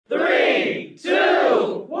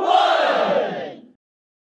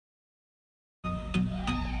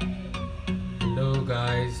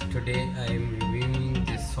Today I am reviewing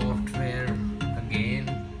this software again,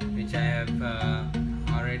 which I have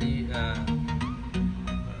already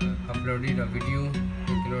uploaded a video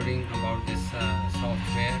including about this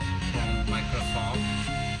software from Microsoft.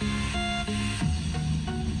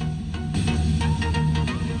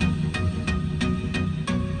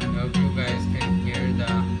 I hope you guys can hear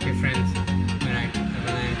the difference when I'm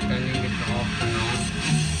turning it off and on.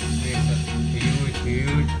 It's a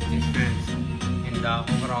huge difference in the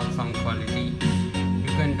overall sound quality.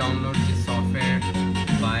 You can download this software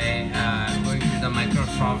by going to the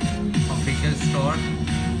Microsoft official store.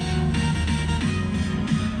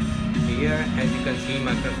 Here, as you can see,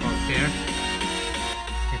 Microsoft here.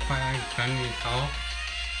 If I turn this off,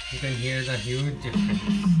 you can hear the huge difference.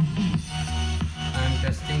 I am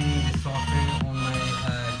testing this software on my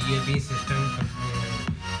DAB system.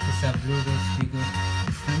 It's a Bluetooth speaker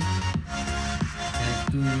system. It has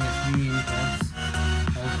two USB inputs.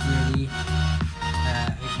 Auxiliary. It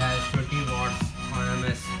has 20 watts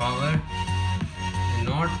RMS power.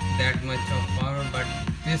 Not that much of power, but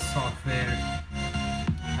this software,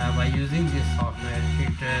 by using this software,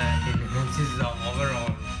 it enhances the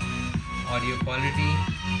overall audio quality.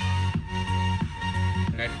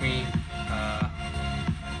 Let me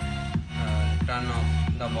turn off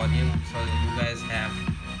the volume so that you guys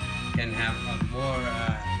can have a more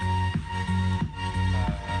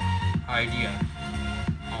idea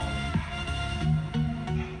of.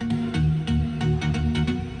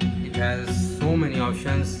 It has so many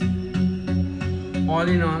options. All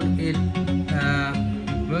in all, it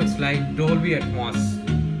looks like Dolby Atmos.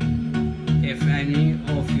 If any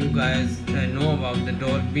of you guys know about the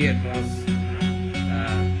Dolby Atmos,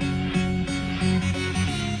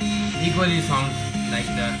 equally sounds like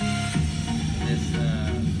the